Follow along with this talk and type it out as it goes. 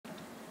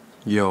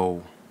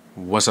Yo,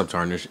 what's up,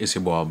 Tarnish? It's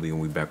your boy Albie, and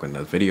we back with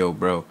another video,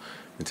 bro.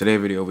 In today's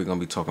video, we're gonna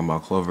be talking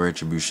about Clover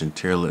Retribution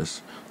tier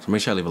list. So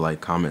make sure I leave a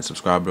like, comment,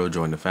 subscribe, bro.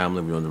 Join the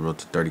family. We're on the road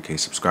to 30K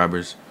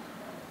subscribers,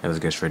 and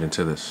let's get straight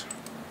into this.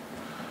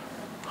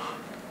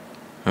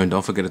 And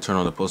don't forget to turn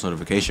on the post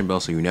notification bell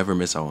so you never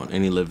miss out on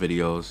any live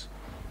videos.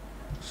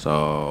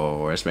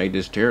 So let's make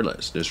this tier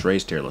list, this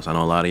race tier list. I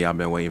know a lot of y'all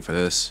been waiting for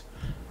this.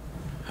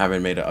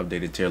 Haven't made an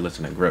updated tier list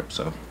in a grip,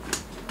 so.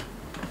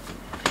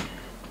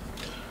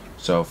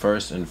 So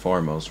first and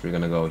foremost, we're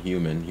gonna go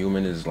human.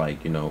 Human is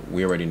like,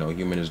 we already know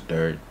human is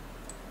dirt,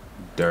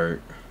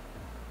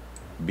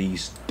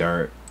 beast,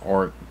 dirt,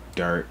 orc,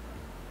 dirt,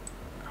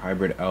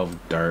 hybrid elf,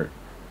 dirt.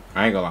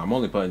 I ain't gonna lie, I'm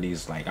only putting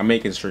these like I'm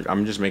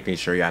just making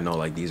sure y'all know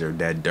like these are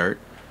dead dirt.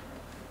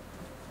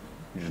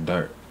 Just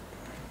dirt.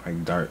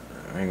 Like dirt.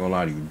 I ain't gonna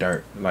lie to you,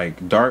 dirt.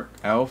 Like dark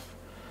elf,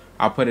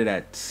 I'll put it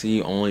at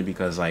C only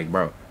because like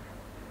bro,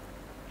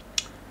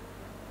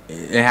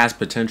 it has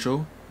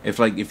potential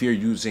if you're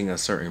using a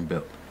certain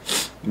build.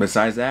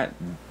 Besides that,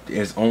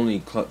 it's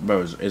only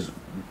bro. Is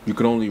you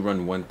can only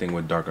run one thing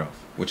with dark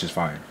elf, which is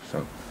fire.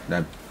 So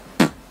that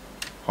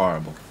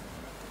horrible.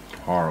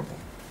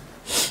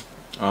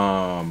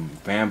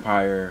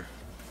 Vampire,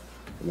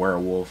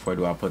 werewolf. Where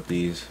do I put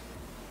these?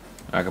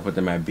 I can put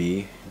them at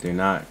B. They're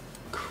not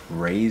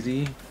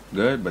crazy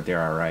good, but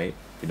they're alright.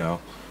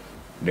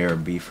 They're a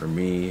B for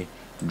me.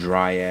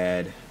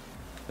 Dryad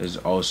is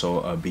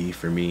also a B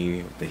for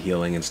me. The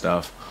healing and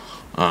stuff.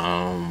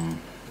 I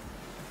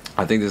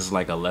think this is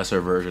like a lesser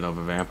version of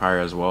a vampire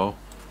as well.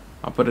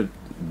 I'll put it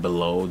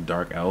below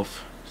dark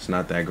elf. It's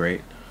not that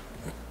great.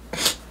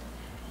 It's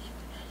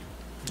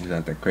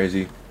not that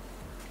crazy.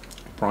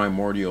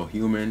 Primordial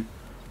human.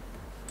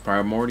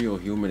 Primordial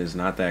human is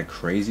not that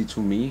crazy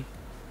to me,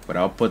 but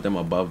I'll put them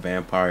above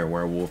vampire,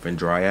 werewolf, and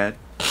dryad.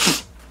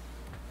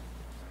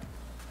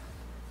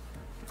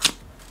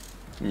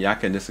 Y'all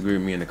can disagree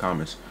with me in the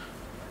comments.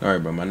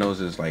 Alright, but my nose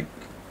is like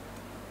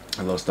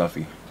a little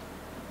stuffy.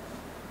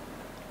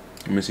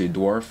 Let me see,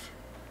 dwarf.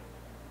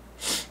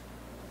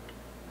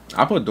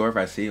 I put dwarf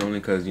at C only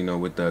because,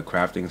 with the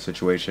crafting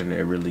situation,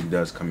 it really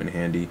does come in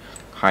handy.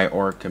 High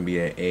orc can be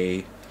an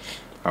A.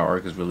 High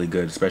orc is really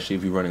good, especially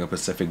if you're running a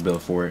Pacific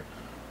build for it.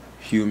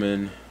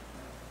 Human.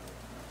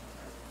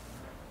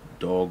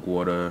 Dog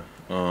water.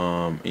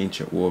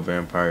 Ancient war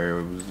vampire.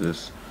 What was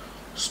this?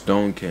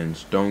 Stonekin.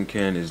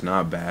 Stonekin is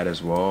not bad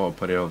as well. I'll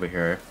put it over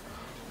here.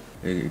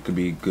 It could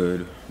be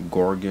good.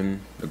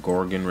 Gorgon. The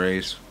Gorgon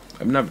race.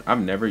 I've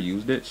never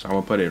used it, so I'm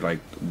gonna put it like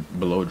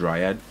below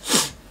Dryad.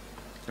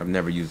 I've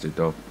never used it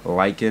though.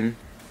 Lichen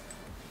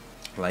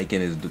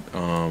is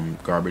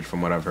garbage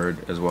from what I've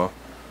heard as well.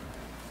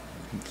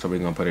 So we're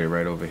gonna put it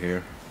right over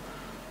here.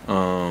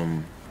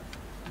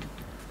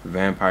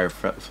 Vampire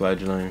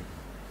fledgling,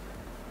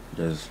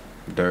 just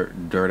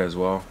dirt as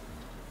well.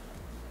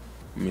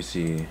 Let me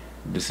see.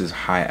 This is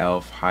high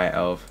elf.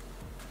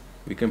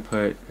 We can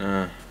put.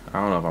 I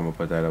don't know if I'm gonna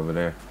put that over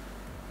there.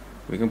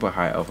 We can put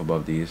high elf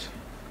above these.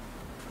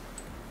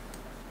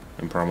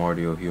 And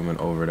primordial human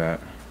over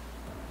that.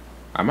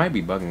 I might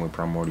be bugging with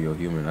primordial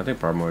human. I think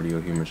primordial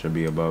human should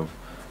be above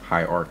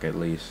high orc at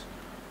least.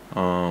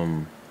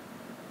 Lutherian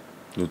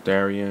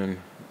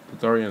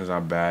is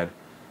not bad.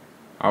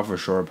 I'll for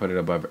sure put it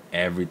above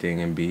everything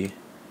in B.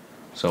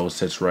 So it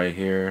sits right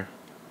here.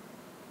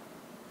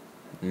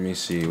 Let me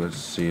see. Let's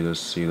see.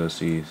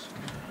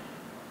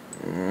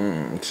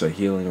 It's a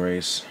healing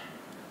race.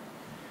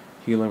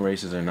 Healing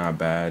races are not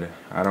bad.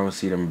 I don't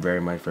see them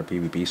very much for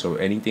PvP. So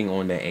anything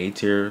on the A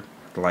tier,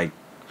 like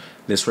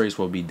this race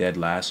will be dead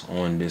last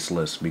on this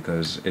list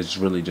because it's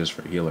really just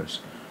for healers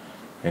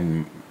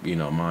and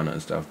mana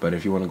and stuff. But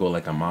if you want to go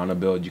like a mana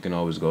build, you can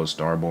always go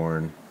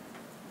Starborn,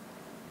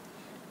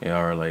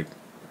 or like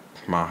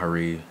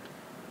Mahari,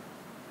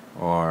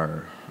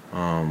 or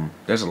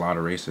there's a lot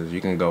of races. You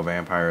can go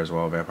Vampire as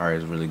well. Vampire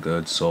is really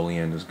good.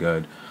 Solian is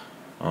good.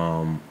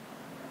 What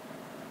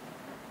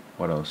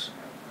else?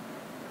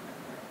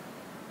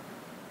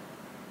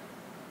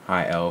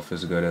 High Elf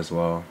is good as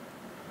well.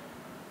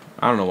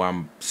 I don't know why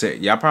I'm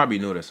saying. Y'all probably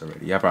know this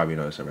already.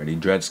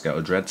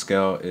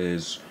 Dreadscale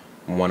is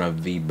one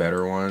of the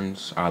better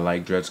ones. I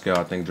like Dreadscale.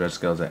 I think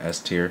Dreadscale is an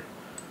S tier,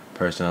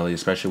 personally,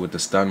 especially with the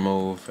stun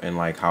move and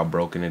like how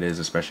broken it is,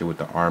 especially with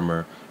the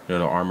armor. The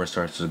armor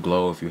starts to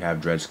glow if you have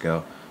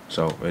Dreadscale.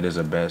 So it is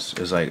a best.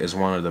 It's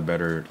one of the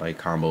better like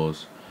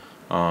combos.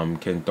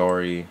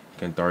 Kenthori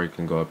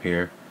can go up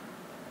here.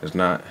 It's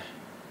not.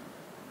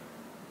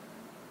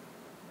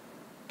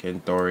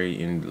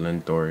 Kenthori and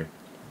Lenthori.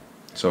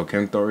 So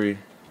Kenthori,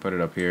 put it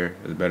up here.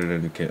 It's better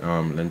than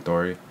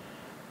Lenthori.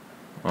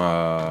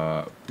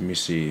 Let me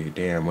see.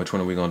 Damn, which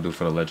one are we gonna do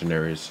for the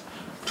legendaries?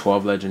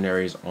 12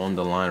 legendaries on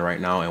the line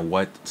right now, and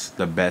what's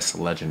the best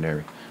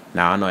legendary?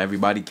 Now I know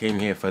everybody came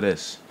here for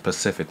this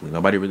specifically.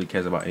 Nobody really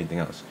cares about anything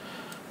else.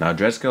 Now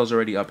Dreadscale's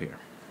already up here.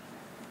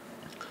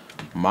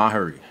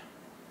 Mahari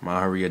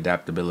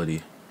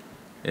adaptability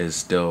is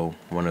still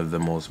one of the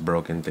most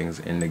broken things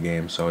in the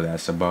game. So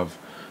that's above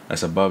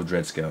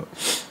Dreadscale.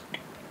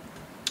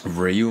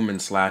 Rehuman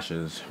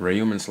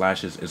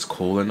slashes is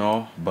cool and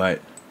all,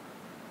 but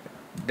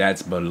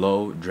that's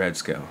below dread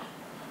scale.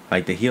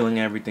 Like the healing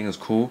and everything is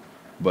cool,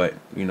 but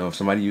you know if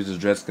somebody uses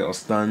dread scale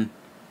stun,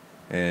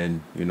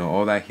 and you know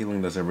all that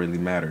healing doesn't really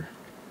matter.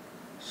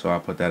 So I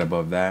put that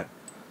above that.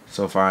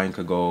 Sofine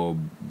could go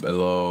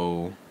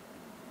below.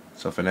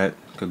 Sophinet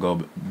could go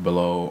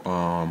below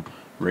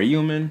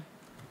Rehuman.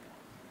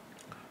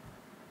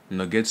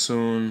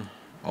 Nogitsune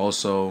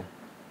also,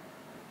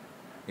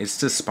 it's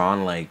to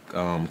spawn like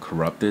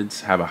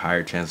corrupteds, have a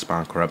higher chance to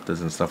spawn corrupteds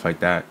and stuff like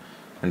that.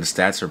 And the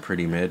stats are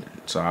pretty mid.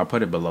 So I'll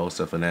put it below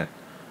Sophinet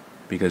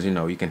because you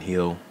know you can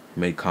heal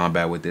mid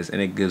combat with this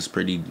and it gives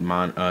pretty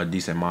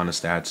decent mana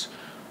stats.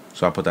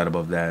 So I'll put that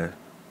above that.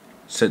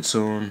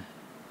 Setsune,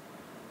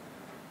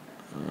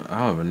 I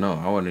don't even know.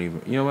 I wouldn't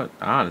even, you know what?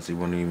 I honestly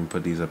wouldn't even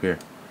put these up here.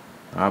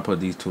 I'll put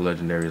these two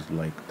legendaries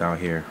like down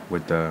here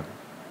with the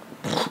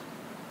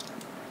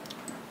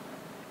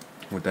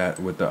with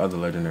the other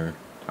legendary.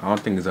 I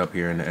don't think it's up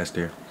here in the S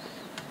tier.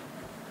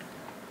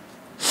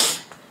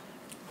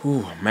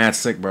 Whew, mad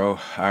sick, bro.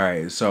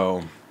 Alright,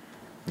 so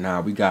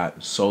now we got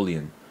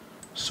Solian.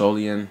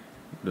 Solian,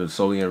 the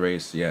Solian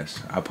race,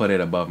 yes. I put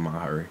it above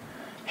Mahari.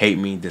 Hate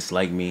me,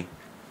 dislike me.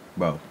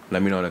 Bro,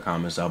 let me know in the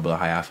comments down below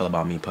how y'all feel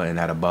about me putting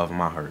that above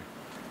Mahari.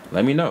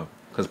 Let me know.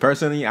 Because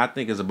personally, I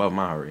think it's above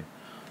Mahari.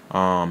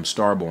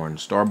 Starborn.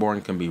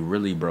 Starborn can be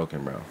really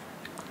broken, bro.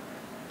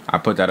 I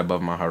put that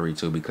above Mahari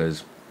too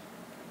because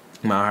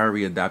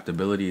Mahari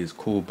adaptability is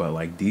cool, but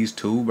like these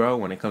two, bro,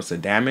 when it comes to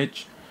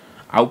damage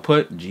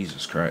output,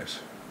 Jesus Christ.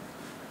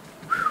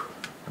 Whew.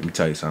 Let me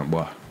tell you something,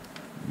 boy.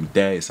 Let me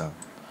tell you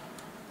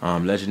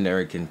something.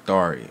 Legendary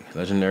Kinthari.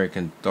 Legendary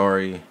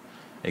Kinthari,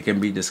 it can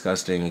be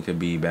disgusting. It can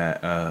be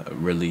bad,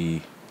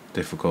 really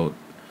difficult.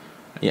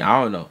 Yeah,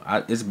 I don't know.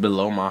 It's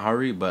below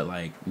Mahari, but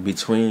like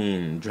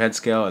between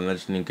Dreadscale and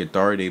Legendary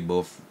Kinthari, they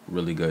both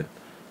really good.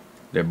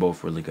 They're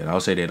both really good. I'll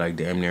say they're like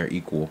damn near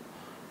equal.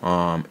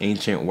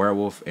 Ancient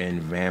Werewolf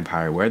and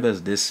Vampire. Where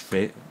does this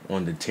fit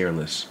on the tier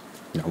list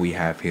that we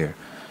have here?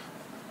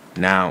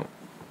 Now,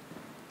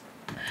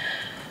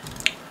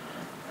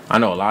 I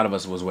know a lot of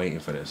us was waiting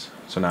for this.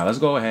 So now let's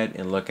go ahead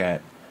and look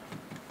at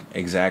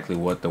exactly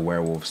what the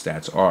werewolf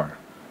stats are.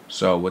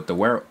 So with the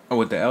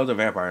Elder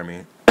Vampire, I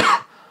mean,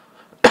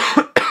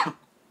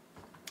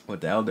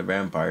 with the Elder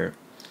Vampire,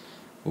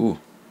 ooh,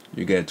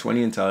 you get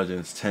 20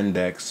 intelligence, 10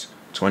 dex,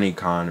 20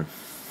 con,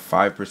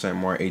 5%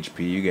 more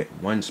HP. You get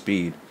 1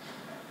 speed.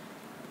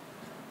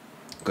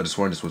 Could have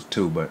sworn this was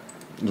 2, but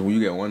you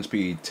get 1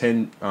 speed,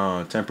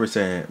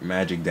 10%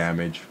 magic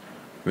damage,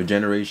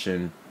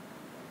 regeneration,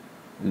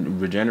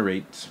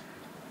 regenerates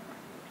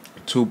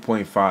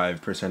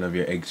 2.5% of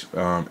your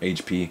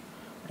HP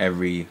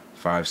every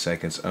 5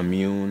 seconds.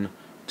 Immune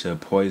to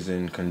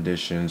poison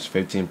conditions,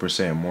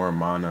 15% more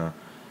mana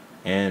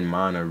and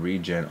mana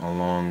regen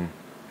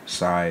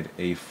alongside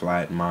a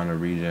flat mana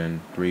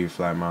regen, 3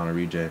 flat mana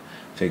regen.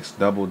 Takes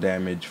double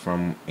damage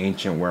from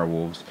ancient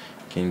werewolves.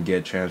 Can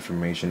get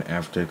transformation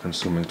after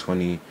consuming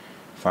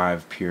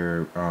 25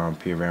 pure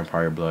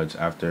vampire bloods,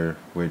 after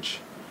which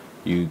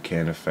you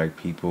can affect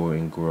people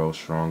and grow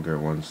stronger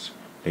once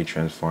they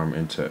transform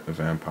into a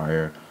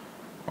vampire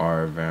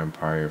or a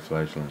vampire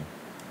fledgling.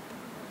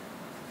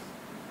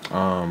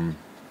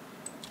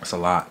 It's a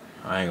lot.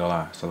 I ain't gonna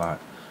lie, it's a lot.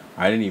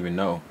 I didn't even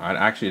know. I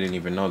actually didn't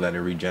even know that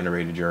it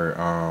regenerated your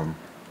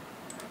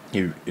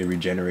it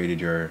regenerated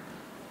your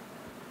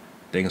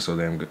thing so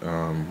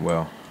damn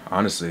well.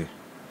 Honestly,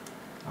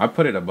 I'd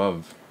put it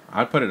above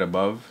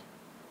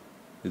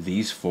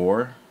these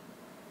four.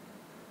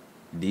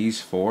 These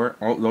four.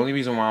 The only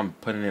reason why I'm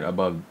putting it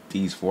above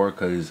these four,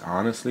 because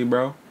honestly,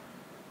 bro,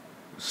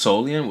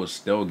 Solian will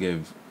still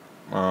give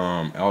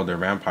Elder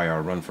Vampire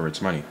a run for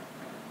its money.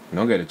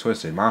 Don't get it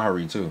twisted.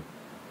 Mahari too,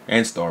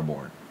 and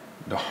Starborn.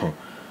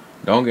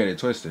 Don't get it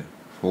twisted,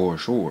 for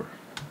sure.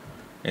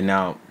 And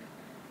now,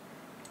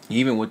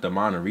 even with the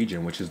mana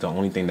regen, which is the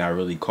only thing that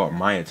really caught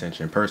my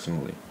attention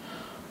personally.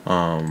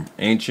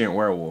 Ancient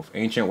Werewolf.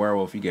 Ancient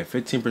Werewolf, you get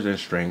 15%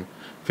 strength,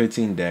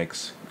 15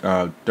 dex,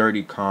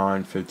 30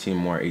 con, 15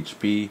 more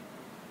HP,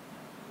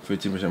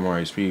 15% more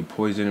HP,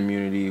 poison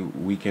immunity,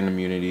 weaken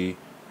immunity,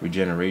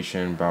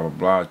 regeneration, blah blah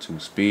blah, 2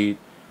 speed.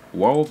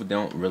 Werewolf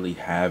don't really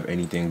have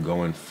anything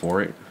going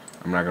for it.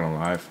 I'm not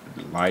gonna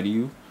lie to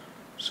you.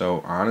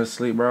 So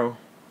honestly, bro,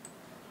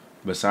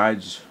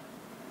 besides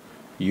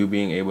you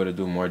being able to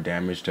do more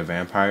damage to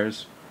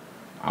vampires,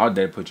 I'll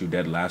put you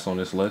dead last on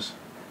this list.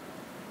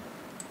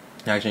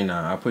 Actually,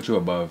 nah, I'll put you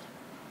above.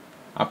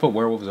 I put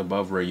werewolves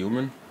above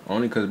Rehuman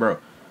only because, bro,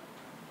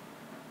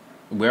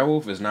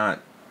 werewolf is not.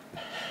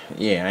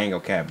 Yeah, I ain't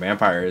gonna cap.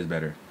 Vampire is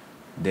better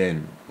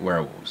than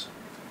werewolves.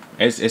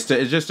 It's just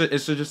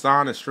the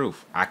honest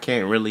truth. I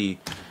can't really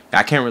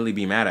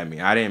be mad at me.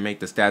 I didn't make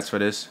the stats for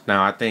this.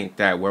 Now I think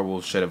that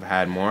werewolves should have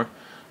had more.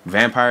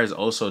 Vampires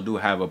also do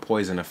have a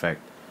poison effect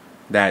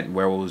that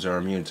werewolves are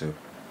immune to.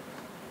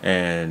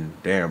 And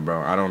damn,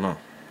 bro, I don't know.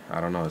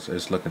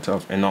 It's looking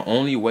tough. And the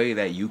only way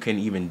that you can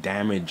even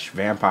damage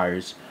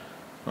vampires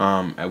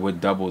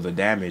with double the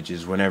damage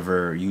is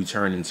whenever you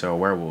turn into a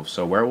werewolf.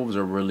 So werewolves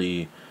are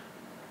really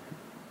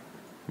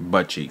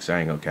butt cheeks. I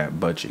ain't gonna cap.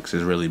 Butt cheeks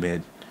is really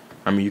mid.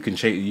 I mean, you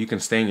can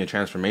stay in your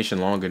transformation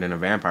longer than a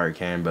vampire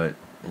can, but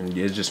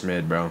it's just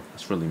mid, bro.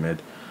 It's really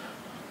mid.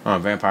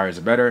 Vampires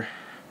are better.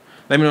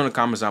 Let me know in the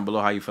comments down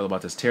below how you feel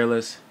about this tier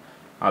list.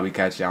 I'll be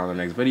catching y'all in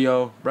the next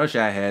video. Brush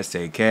your heads.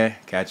 Take care.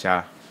 Catch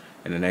y'all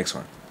in the next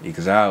one.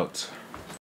 Equals out.